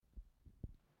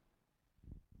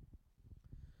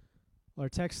Our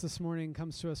text this morning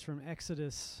comes to us from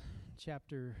Exodus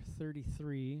chapter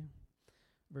 33,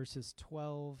 verses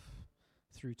 12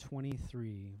 through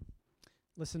 23.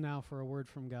 Listen now for a word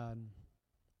from God.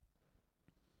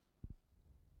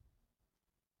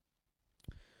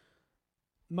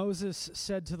 Moses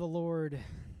said to the Lord,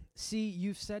 "See,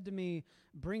 you've said to me,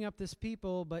 'Bring up this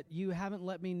people,' but you haven't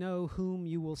let me know whom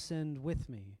you will send with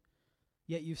me.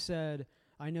 Yet you've said,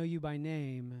 'I know you by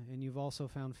name,' and you've also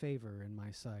found favor in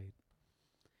my sight.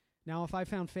 Now if I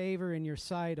found favor in your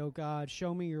sight, O God,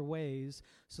 show me your ways,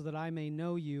 so that I may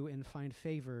know you and find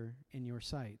favor in your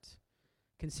sight.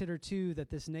 Consider too that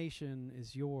this nation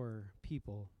is your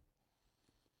people."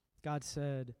 God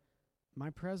said,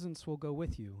 "My presence will go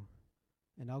with you,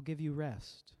 and I'll give you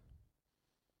rest."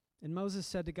 And Moses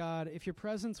said to God, "If your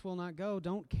presence will not go,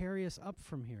 don't carry us up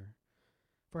from here.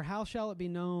 For how shall it be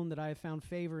known that I have found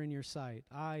favor in your sight,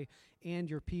 I and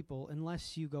your people,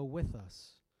 unless you go with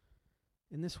us?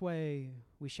 In this way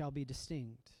we shall be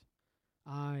distinct,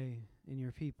 I and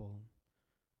your people,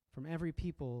 from every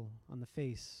people on the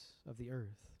face of the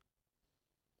earth."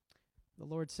 The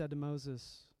Lord said to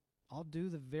Moses, "I'll do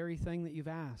the very thing that you've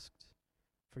asked,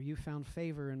 for you found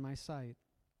favor in my sight,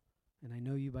 and I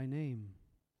know you by name."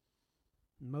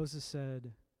 And Moses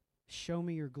said, "Show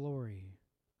me your glory,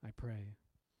 I pray."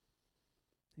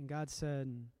 And God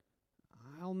said,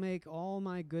 "I'll make all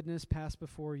my goodness pass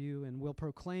before you, and will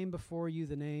proclaim before you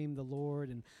the name, the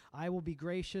Lord, and I will be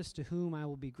gracious to whom I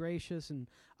will be gracious, and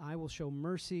I will show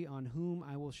mercy on whom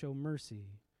I will show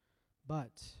mercy.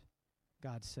 But,"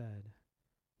 God said,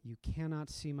 "you cannot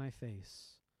see my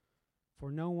face,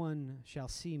 for no one shall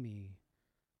see me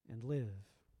and live."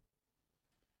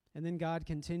 And then God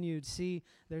continued, "See,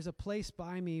 there's a place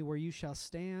by me where you shall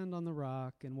stand on the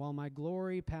rock, and while my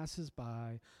glory passes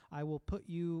by, I will put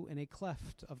you in a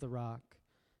cleft of the rock,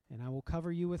 and I will cover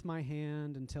you with my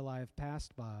hand until I have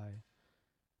passed by.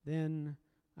 Then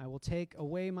I will take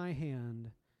away my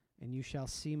hand, and you shall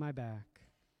see my back,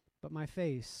 but my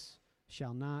face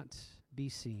shall not be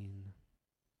seen."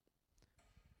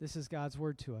 This is God's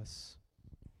word to us.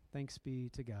 Thanks be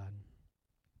to God.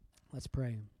 Let's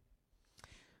pray.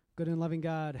 Good and loving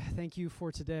God, thank you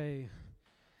for today.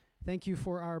 Thank you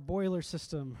for our boiler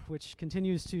system, which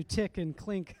continues to tick and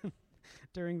clink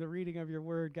during the reading of your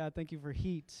word. God, thank you for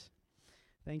heat.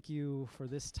 Thank you for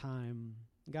this time.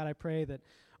 God, I pray that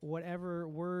whatever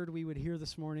word we would hear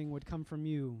this morning would come from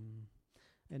you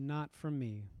and not from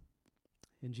me.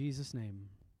 In Jesus' name,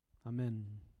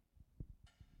 amen.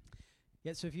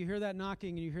 Yeah, so if you hear that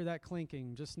knocking and you hear that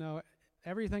clinking, just know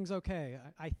everything's okay.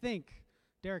 I think,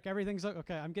 Derek, everything's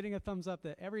okay. I'm getting a thumbs up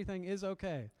that everything is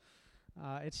okay.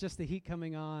 It's just the heat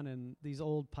coming on and these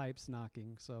old pipes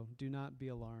knocking, so do not be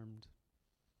alarmed.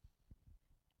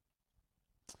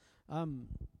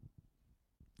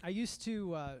 I used to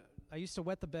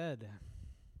wet the bed,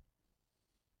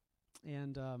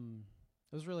 and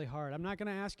it was really hard. I'm not going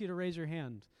to ask you to raise your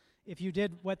hand if you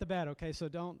did wet the bed. Okay, so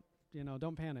don't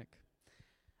panic.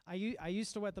 I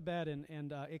used to wet the bed,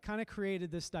 and it kind of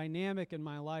created this dynamic in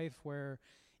my life where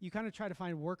you kind of try to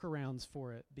find workarounds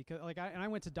for it. Because I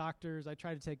went to doctors, I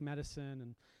tried to take medicine,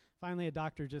 and finally a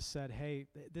doctor just said, "Hey,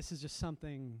 this is just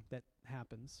something that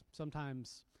happens.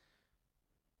 Sometimes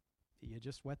you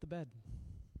just wet the bed."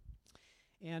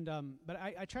 And but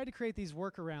I tried to create these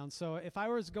workarounds. So if I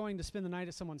was going to spend the night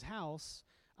at someone's house,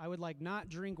 I would not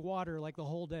drink water the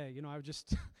whole day. I would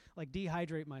just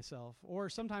dehydrate myself. Or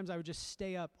sometimes I would just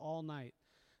stay up all night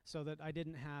so that I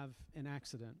didn't have an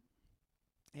accident.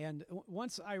 And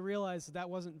once I realized that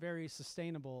wasn't very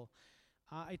sustainable,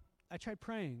 I tried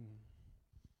praying.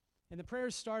 And the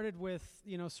prayers started with,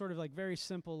 sort of very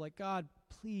simple, "God,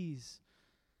 please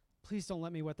don't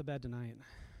let me wet the bed tonight.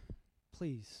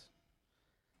 Please."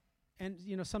 And,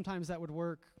 sometimes that would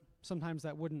work, sometimes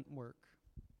that wouldn't work.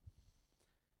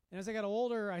 And as I got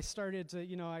older, I started to,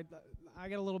 I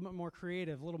got a little bit more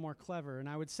creative, a little more clever, and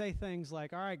I would say things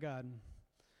like, "All right, God,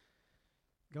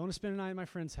 going to spend a night at my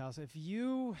friend's house. If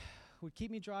you would keep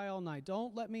me dry all night,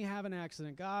 don't let me have an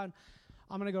accident. God,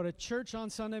 I'm going to go to church on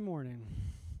Sunday morning,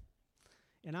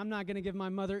 and I'm not going to give my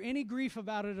mother any grief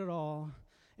about it at all.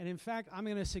 And in fact, I'm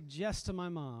going to suggest to my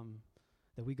mom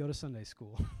that we go to Sunday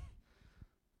school.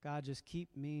 God, just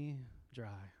keep me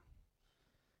dry."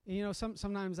 And,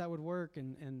 sometimes that would work,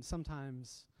 and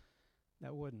sometimes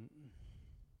that wouldn't.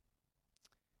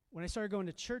 When I started going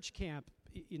to church camp,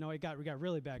 it got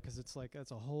really bad because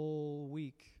that's a whole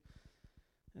week.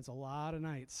 It's a lot of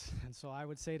nights. And so I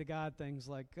would say to God things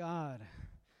like, "God,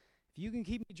 if you can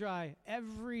keep me dry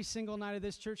every single night of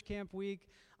this church camp week,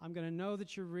 I'm going to know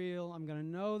that you're real. I'm going to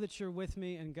know that you're with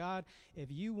me. And God,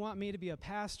 if you want me to be a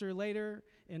pastor later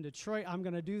in Detroit, I'm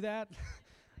going to do that.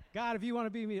 God, if you want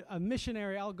to be a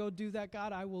missionary, I'll go do that.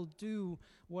 God, I will do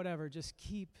whatever. Just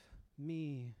keep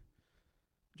me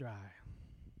dry.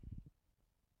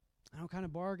 I don't kind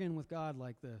of bargain with God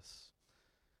like this.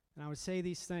 And I would say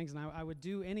these things, and I would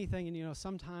do anything, and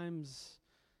sometimes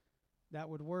that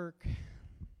would work,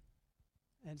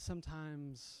 and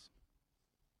sometimes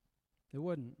it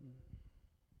wouldn't.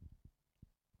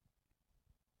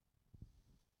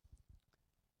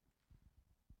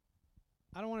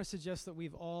 I don't want to suggest that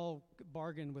we've all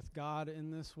bargained with God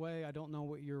in this way. I don't know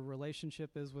what your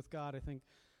relationship is with God. I think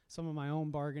some of my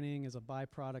own bargaining is a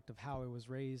byproduct of how I was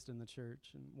raised in the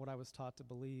church and what I was taught to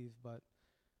believe. But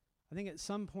I think at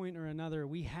some point or another,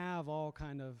 we have all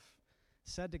kind of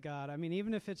said to God, I mean,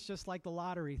 even if it's just like the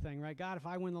lottery thing, right? God, if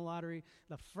I win the lottery,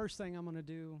 the first thing I'm going to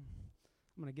do,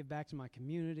 I'm going to give back to my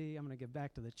community. I'm going to give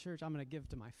back to the church. I'm going to give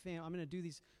to my family. I'm going to do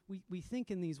these. We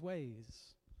think in these ways.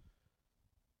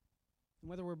 And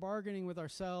whether we're bargaining with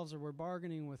ourselves or we're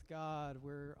bargaining with God,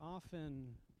 we're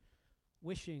often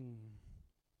wishing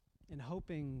and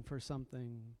hoping for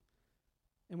something.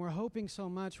 And we're hoping so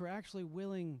much, we're actually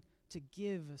willing to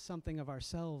give something of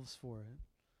ourselves for it.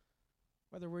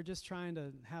 Whether we're just trying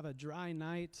to have a dry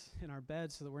night in our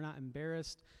bed so that we're not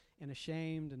embarrassed and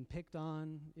ashamed and picked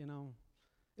on,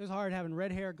 It was hard having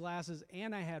red hair, glasses,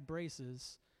 and I had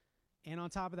braces. And on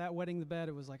top of that, wetting the bed,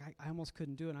 it was like I almost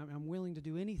couldn't do it. I'm willing to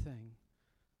do anything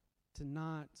to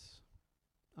not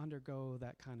undergo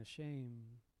that kind of shame.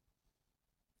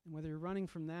 And whether you're running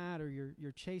from that or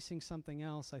you're chasing something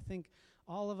else, I think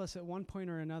all of us at one point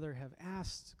or another have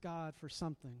asked God for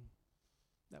something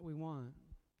that we want,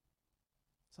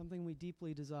 something we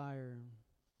deeply desire.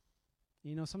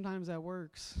 Sometimes that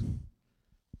works.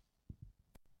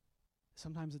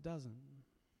 Sometimes it doesn't.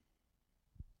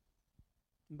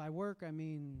 And by work, I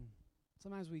mean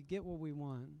sometimes we get what we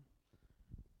want.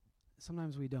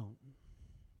 Sometimes we don't.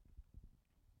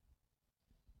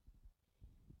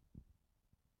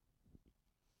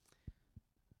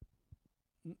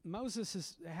 Moses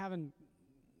is having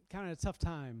kind of a tough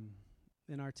time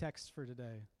in our text for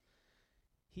today.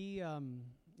 He,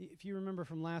 if you remember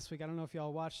from last week, I don't know if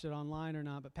y'all watched it online or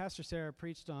not, but Pastor Sarah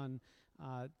preached on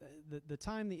the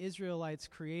time the Israelites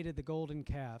created the golden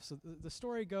calf. So the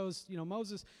story goes,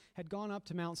 Moses had gone up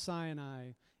to Mount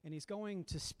Sinai, and he's going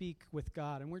to speak with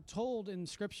God. And we're told in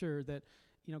Scripture that,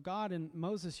 God and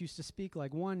Moses used to speak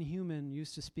like one human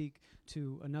used to speak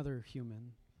to another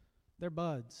human. They're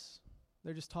buds.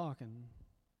 They're just talking.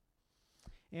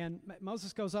 And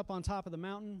Moses goes up on top of the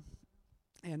mountain,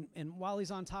 and while he's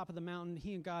on top of the mountain,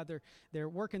 he and God, they're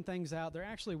working things out. They're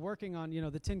actually working on,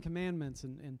 the Ten Commandments,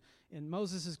 and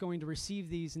Moses is going to receive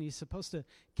these, and he's supposed to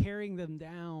carrying them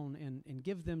down and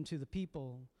give them to the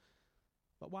people.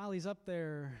 But while he's up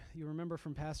there, you remember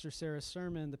from Pastor Sarah's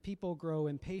sermon, the people grow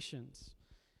impatient.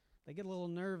 They get a little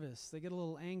nervous. They get a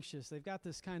little anxious. They've got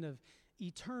this kind of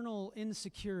eternal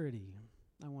insecurity,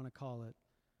 I want to call it,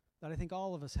 that I think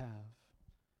all of us have.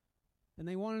 And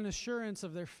they want an assurance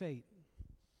of their fate.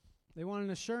 They want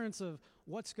an assurance of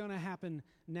what's going to happen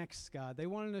next, God. They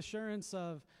want an assurance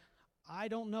of, I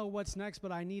don't know what's next,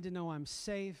 but I need to know I'm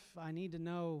safe. I need to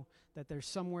know that there's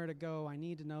somewhere to go. I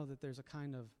need to know that there's a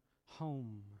kind of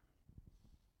home.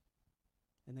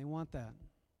 And they want that.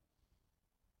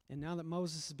 And now that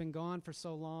Moses has been gone for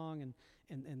so long,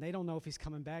 and they don't know if he's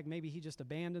coming back, maybe he just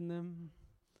abandoned them.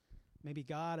 Maybe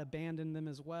God abandoned them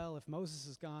as well. If Moses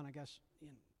is gone, I guess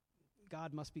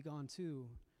God must be gone too.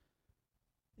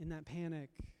 In that panic,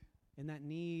 in that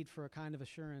need for a kind of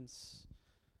assurance,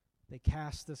 they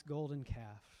cast this golden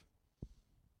calf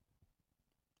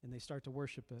and they start to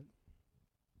worship it.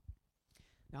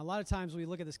 Now, a lot of times we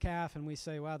look at this calf and we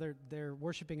say, wow, they're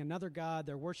worshiping another god,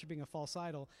 they're worshiping a false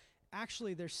idol.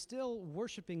 Actually, they're still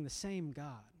worshiping the same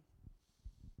God.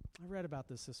 I read about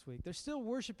this week. They're still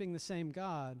worshiping the same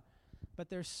God, but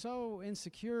they're so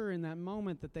insecure in that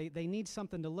moment that they need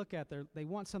something to look at. They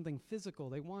want something physical.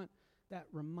 They want that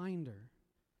reminder.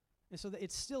 And so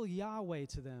it's still Yahweh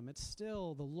to them. It's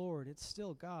still the Lord. It's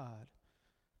still God.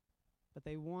 But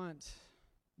they want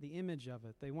the image of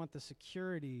it. They want the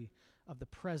security of the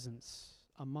presence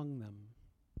among them.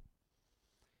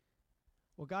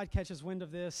 Well, God catches wind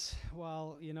of this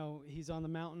while, he's on the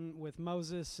mountain with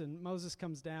Moses, and Moses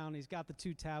comes down. He's got the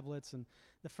 2 tablets, and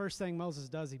the first thing Moses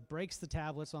does, he breaks the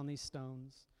tablets on these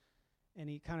stones, and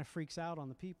he kind of freaks out on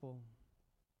the people.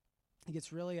 He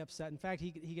gets really upset. In fact, he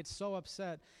gets so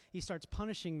upset, he starts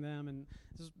punishing them, and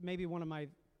this is maybe one of my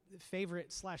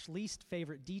favorite / least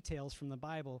favorite details from the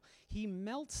Bible. He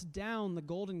melts down the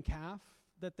golden calf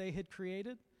that they had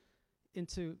created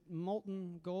into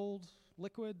molten gold,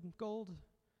 liquid gold,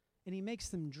 and he makes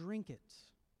them drink it.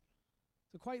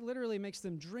 So quite literally makes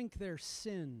them drink their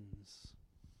sins.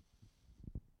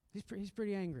 He's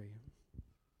pretty angry.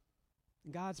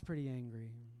 And God's pretty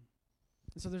angry.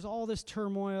 And so there's all this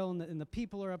turmoil, and the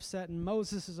people are upset, and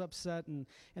Moses is upset, and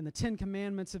the 10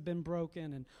 Commandments have been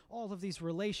broken, and all of these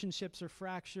relationships are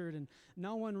fractured, and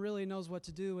no one really knows what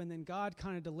to do, and then God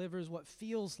kind of delivers what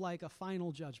feels like a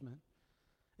final judgment.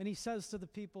 And he says to the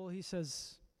people, he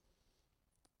says,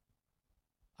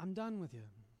 I'm done with you.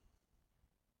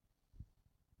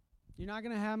 You're not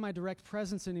going to have my direct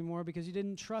presence anymore because you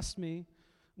didn't trust me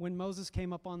when Moses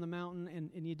came up on the mountain,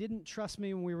 and you didn't trust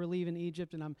me when we were leaving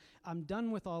Egypt, and I'm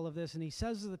done with all of this. And he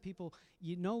says to the people,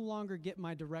 you no longer get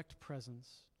my direct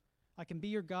presence. I can be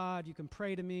your God, you can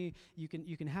pray to me, you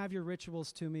can have your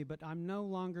rituals to me, but I'm no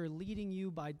longer leading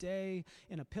you by day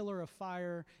in a pillar of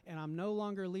fire, and I'm no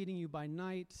longer leading you by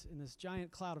night in this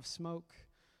giant cloud of smoke.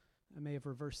 I may have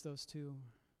reversed those two.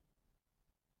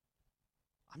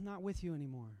 I'm not with you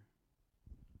anymore.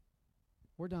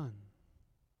 We're done.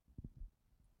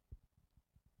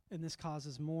 And this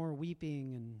causes more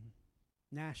weeping and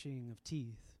gnashing of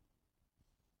teeth.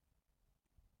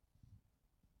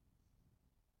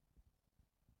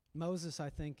 Moses, I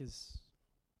think, is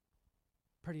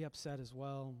pretty upset as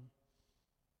well.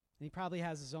 And he probably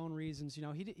has his own reasons. You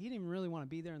know, he didn't even really want to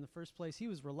be there in the first place. He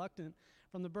was reluctant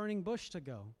from the burning bush to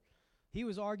go. He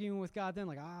was arguing with God then,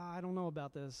 like, I don't know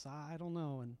about this. I don't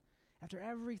know. And after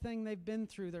everything they've been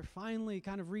through, they're finally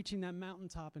kind of reaching that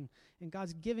mountaintop, and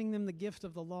God's giving them the gift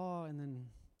of the law, and then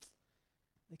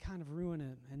they kind of ruin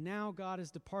it. And now God is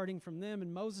departing from them,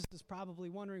 and Moses is probably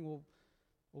wondering, well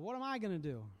what am I going to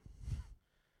do?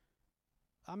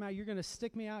 You're going to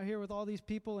stick me out here with all these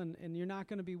people, and you're not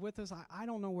going to be with us? I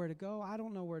don't know where to go. I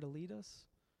don't know where to lead us.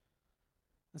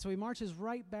 And so he marches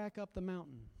right back up the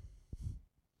mountain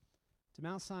to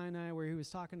Mount Sinai, where he was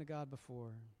talking to God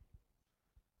before.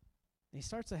 And he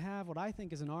starts to have what I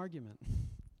think is an argument. And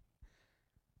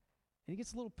he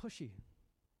gets a little pushy.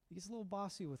 He gets a little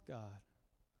bossy with God.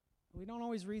 We don't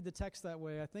always read the text that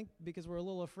way, I think, because we're a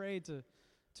little afraid to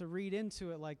read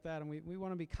into it like that, and we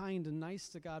want to be kind and nice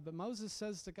to God. But Moses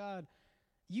says to God,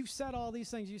 you've said all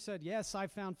these things. You said, yes, I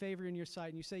found favor in your sight.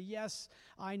 And you say, yes,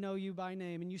 I know you by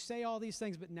name. And you say all these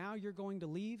things, but now you're going to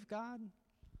leave, God?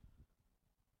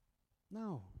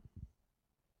 No.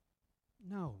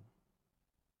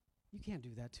 You can't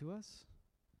do that to us.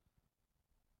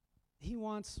 He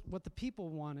wants what the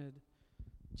people wanted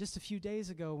just a few days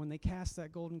ago when they cast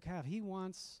that golden calf. He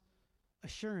wants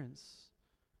assurance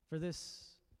for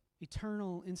this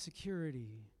eternal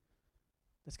insecurity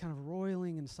that's kind of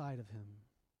roiling inside of him.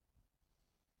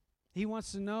 He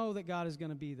wants to know that God is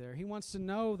going to be there. He wants to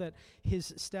know that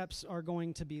his steps are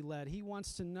going to be led. He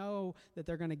wants to know that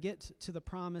they're going to get to the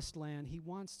promised land. He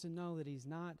wants to know that he's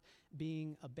not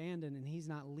being abandoned and he's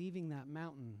not leaving that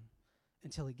mountain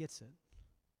until he gets it.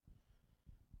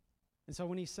 And so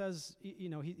when he says,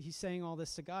 he's saying all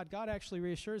this to God, God actually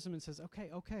reassures him and says,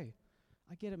 okay,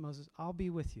 I get it, Moses. I'll be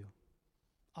with you.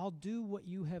 I'll do what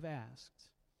you have asked.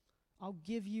 I'll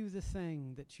give you the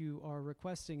thing that you are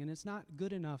requesting, and it's not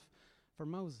good enough for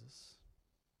Moses.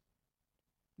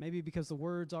 Maybe because the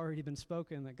word's already been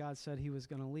spoken that God said he was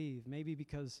going to leave. Maybe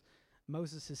because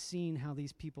Moses has seen how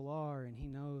these people are, and he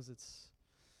knows it's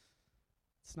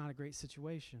not a great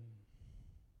situation.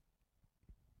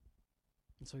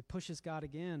 And so he pushes God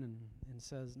again and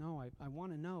says, no, I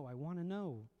want to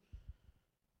know.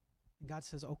 And God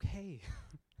says, okay,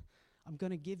 I'm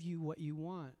going to give you what you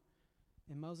want.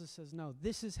 And Moses says, no,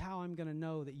 this is how I'm going to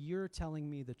know that you're telling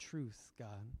me the truth,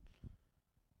 God.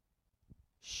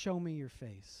 Show me your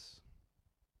face.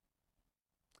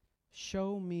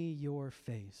 Show me your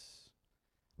face.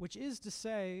 Which is to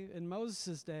say, in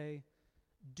Moses' day,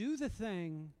 do the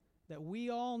thing that we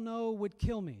all know would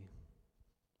kill me,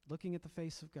 looking at the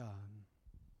face of God.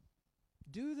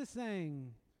 Do the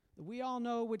thing that we all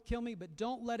know would kill me, but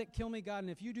don't let it kill me, God. And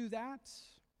if you do that,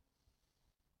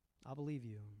 I'll believe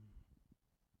you.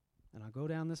 And I'll go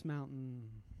down this mountain,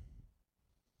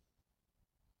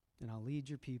 and I'll lead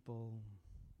your people,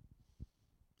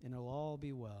 and it'll all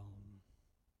be well.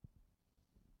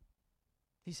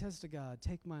 He says to God,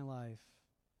 take my life,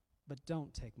 but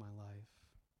don't take my life.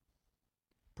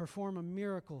 Perform a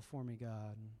miracle for me,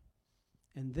 God,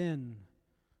 and then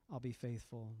I'll be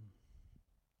faithful.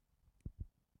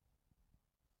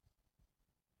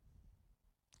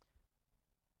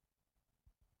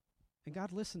 And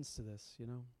God listens to this,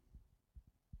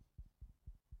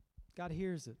 God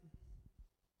hears it.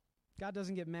 God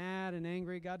doesn't get mad and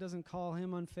angry. God doesn't call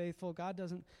him unfaithful. God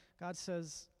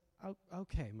says,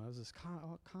 okay, Moses,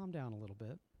 calm down a little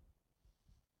bit.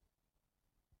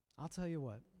 I'll tell you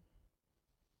what.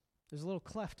 There's a little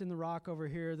cleft in the rock over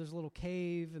here. There's a little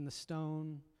cave in the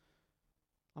stone.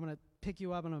 I'm going to pick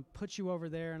you up. I'm going to put you over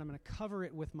there, and I'm going to cover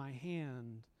it with my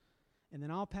hand. And then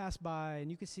I'll pass by,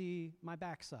 and you can see my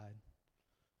backside.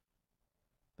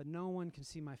 But no one can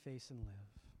see my face and live.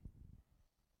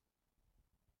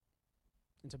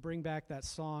 And to bring back that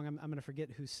song, I'm going to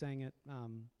forget who sang it.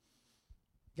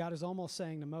 God is almost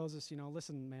saying to Moses,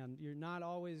 listen, man, you're not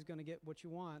always going to get what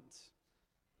you want.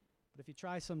 But if you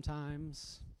try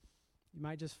sometimes, you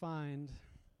might just find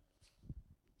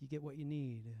you get what you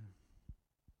need.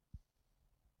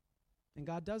 And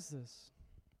God does this.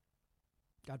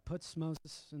 God puts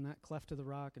Moses in that cleft of the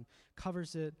rock and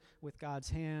covers it with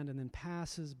God's hand and then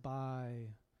passes by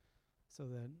so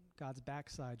that God's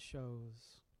backside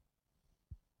shows.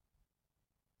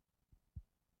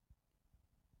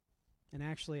 And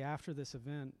actually, after this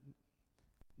event,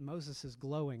 Moses is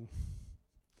glowing.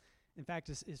 In fact,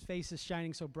 his face is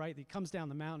shining so bright that he comes down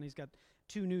the mountain. He's got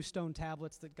 2 new stone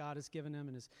tablets that God has given him,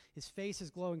 and his face is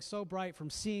glowing so bright from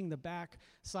seeing the back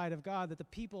side of God that the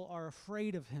people are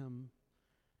afraid of him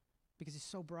because he's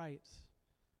so bright.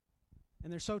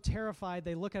 And they're so terrified,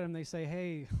 they look at him, they say,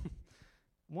 hey,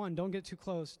 1, don't get too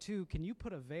close. 2, can you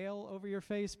put a veil over your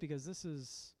face because this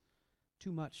is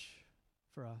too much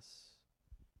for us?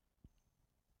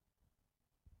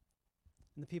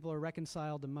 And the people are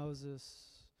reconciled to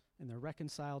Moses, and they're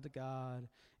reconciled to God,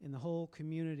 and the whole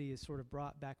community is sort of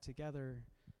brought back together,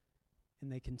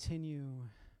 and they continue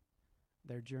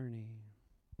their journey.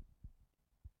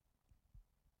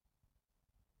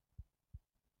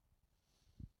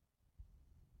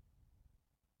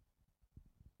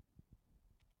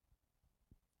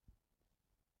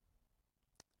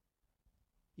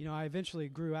 I eventually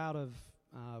grew out of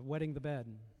wetting the bed.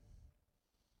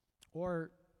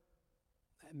 Or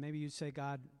maybe you'd say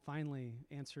God finally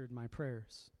answered my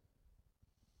prayers.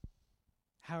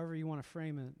 However you want to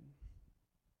frame it,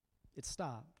 it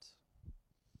stopped.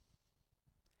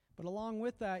 But along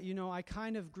with that, I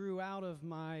kind of grew out of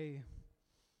my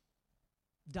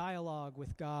dialogue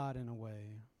with God in a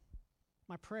way.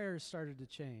 My prayers started to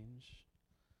change.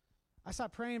 I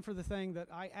stopped praying for the thing that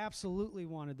I absolutely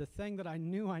wanted, the thing that I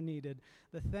knew I needed,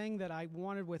 the thing that I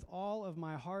wanted with all of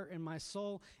my heart and my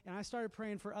soul, and I started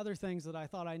praying for other things that I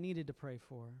thought I needed to pray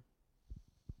for.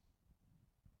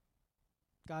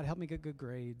 God, help me get good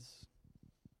grades.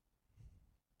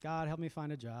 God, help me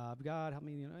find a job. God, help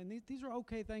me, and these are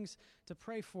okay things to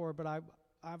pray for, but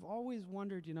I've always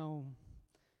wondered,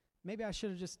 maybe I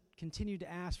should have just continued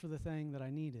to ask for the thing that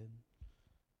I needed.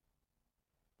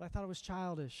 But I thought it was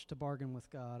childish to bargain with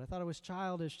God. I thought it was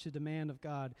childish to demand of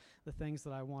God the things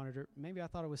that I wanted. Or maybe I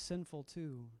thought it was sinful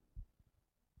too.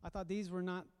 I thought these were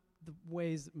not the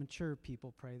ways that mature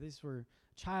people pray. These were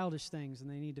childish things,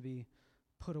 and they need to be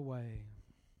put away.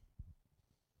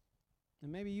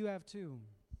 And maybe you have too.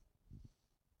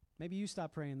 Maybe you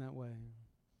stop praying that way.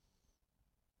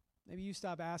 Maybe you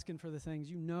stop asking for the things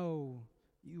you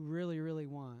really, really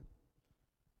want.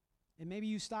 And maybe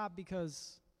you stop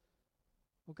because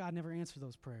God never answered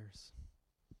those prayers.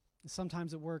 And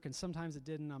sometimes it worked, and sometimes it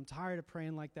didn't. I'm tired of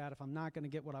praying like that if I'm not going to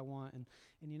get what I want. And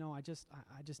I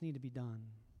just need to be done.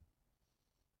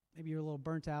 Maybe you're a little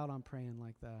burnt out on praying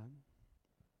like that.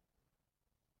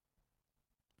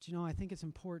 But I think it's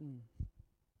important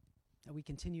that we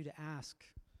continue to ask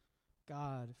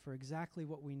God for exactly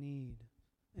what we need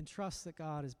and trust that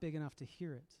God is big enough to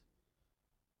hear it.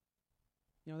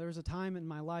 There was a time in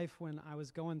my life when I was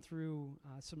going through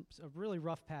a really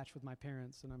rough patch with my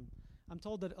parents, and I'm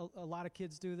told that a lot of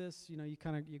kids do this.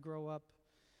 You grow up,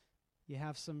 you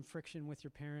have some friction with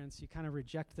your parents, you kind of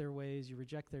reject their ways, you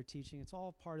reject their teaching. It's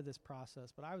all part of this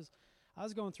process. But I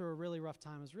was going through a really rough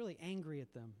time. I was really angry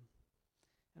at them.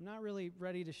 I'm not really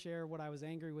ready to share what I was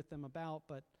angry with them about,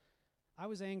 but I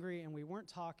was angry, and we weren't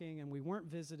talking, and we weren't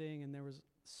visiting, and there was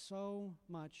so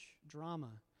much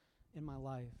drama in my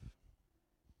life.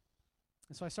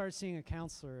 And so I started seeing a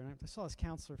counselor, and I saw this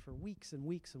counselor for weeks and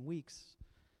weeks and weeks.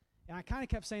 And I kind of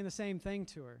kept saying the same thing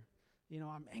to her.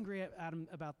 I'm angry at him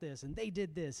about this, and they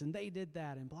did this, and they did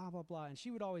that, and blah, blah, blah. And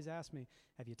she would always ask me,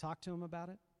 have you talked to him about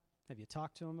it? Have you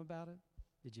talked to him about it?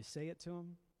 Did you say it to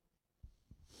him?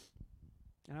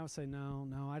 And I would say, no,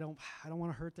 I don't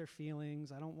want to hurt their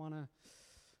feelings. I don't want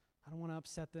to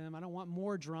upset them. I don't want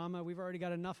more drama. We've already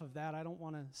got enough of that. I don't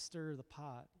want to stir the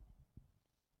pot.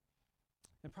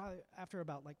 And probably after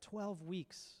about 12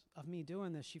 weeks of me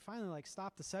doing this, she finally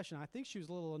stopped the session. I think she was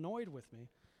a little annoyed with me.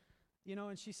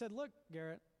 And she said, look,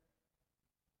 Garrett,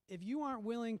 if you aren't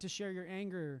willing to share your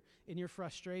anger and your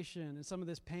frustration and some of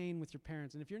this pain with your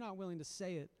parents, and if you're not willing to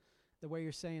say it the way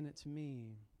you're saying it to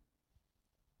me,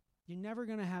 you're never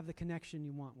going to have the connection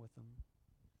you want with them.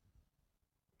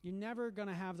 You're never going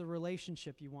to have the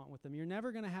relationship you want with them. You're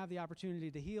never going to have the opportunity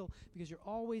to heal because you're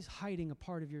always hiding a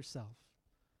part of yourself.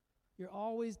 You're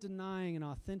always denying an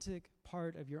authentic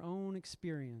part of your own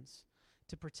experience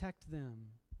to protect them.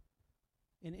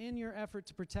 And in your effort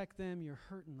to protect them, you're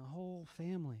hurting the whole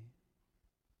family.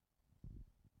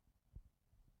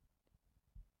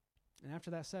 And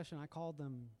after that session, I called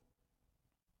them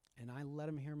and I let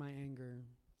them hear my anger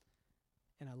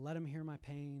and I let them hear my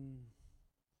pain.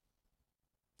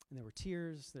 And there were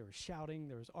tears, there was shouting,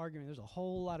 there was arguing, there was a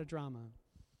whole lot of drama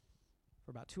for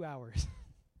about 2 hours.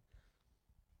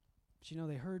 But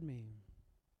they heard me.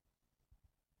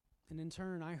 And in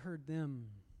turn, I heard them.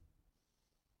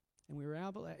 And we were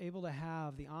able to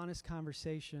have the honest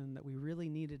conversation that we really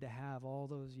needed to have all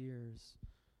those years.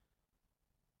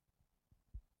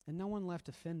 And no one left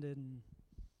offended.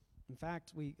 In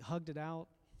fact, we hugged it out.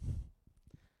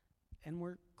 And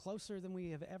we're closer than we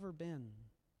have ever been.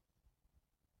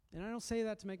 And I don't say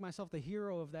that to make myself the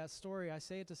hero of that story. I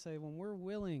say it to say when we're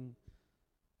willing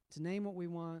to name what we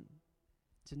want,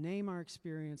 to name our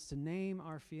experience, to name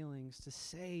our feelings, to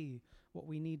say what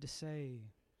we need to say,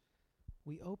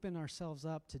 we open ourselves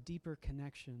up to deeper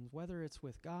connections, whether it's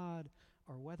with God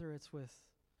or whether it's with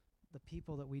the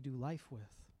people that we do life with.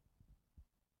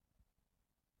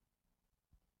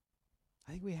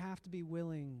 I think we have to be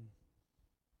willing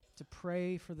to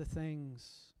pray for the things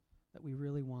that we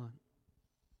really want.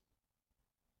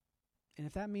 And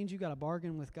if that means you got to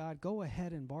bargain with God, go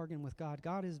ahead and bargain with God.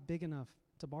 God is big enough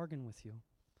to bargain with you.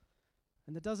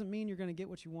 And that doesn't mean you're going to get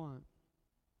what you want.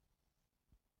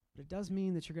 But it does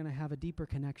mean that you're going to have a deeper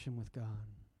connection with God.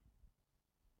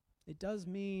 It does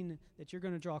mean that you're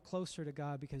going to draw closer to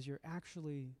God because you're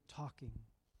actually talking.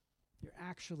 You're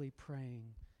actually praying.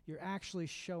 You're actually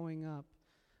showing up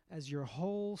as your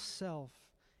whole self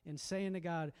and saying to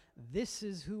God, this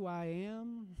is who I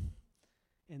am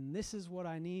and this is what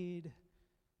I need.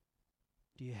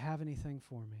 Do you have anything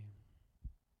for me?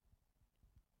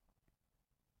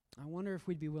 I wonder if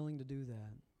we'd be willing to do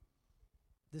that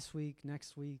this week,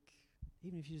 next week,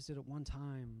 even if you just did it one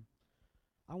time.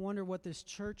 I wonder what this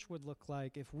church would look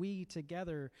like if we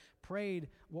together prayed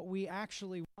what we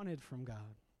actually wanted from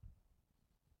God.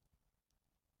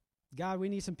 God, we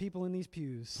need some people in these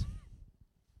pews.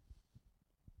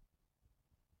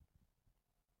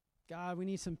 God, we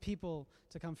need some people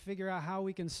to come figure out how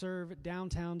we can serve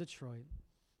downtown Detroit.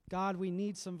 God, we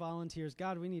need some volunteers.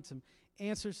 God, we need some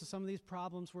answers to some of these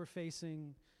problems we're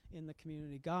facing in the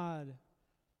community. God,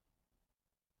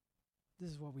 this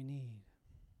is what we need.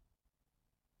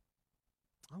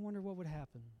 I wonder what would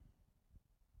happen.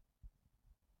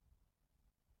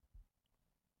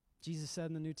 Jesus said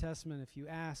in the New Testament, if you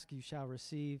ask, you shall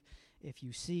receive. If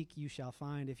you seek, you shall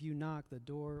find. If you knock, the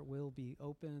door will be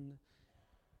opened.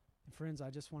 And friends, I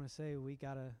just want to say we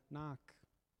got to knock.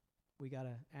 We got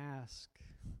to ask.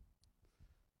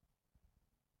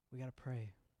 We got to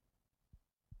pray.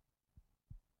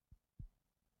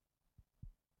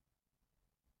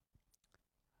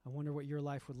 I wonder what your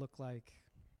life would look like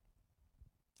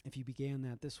if you began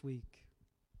that this week.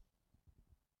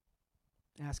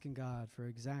 Asking God for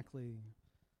exactly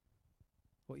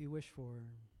what you wish for,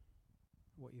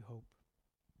 what you hope.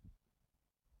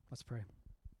 Let's pray.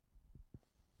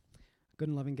 Good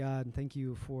and loving God, and thank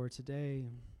you for today.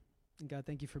 And God,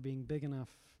 thank you for being big enough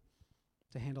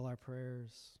to handle our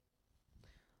prayers.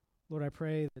 Lord, I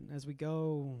pray that as we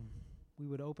go, we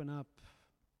would open up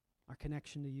our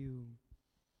connection to you,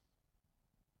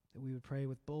 that we would pray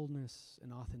with boldness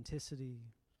and authenticity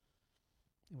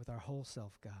and with our whole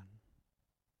self, God.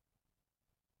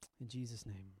 In Jesus'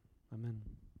 name, amen.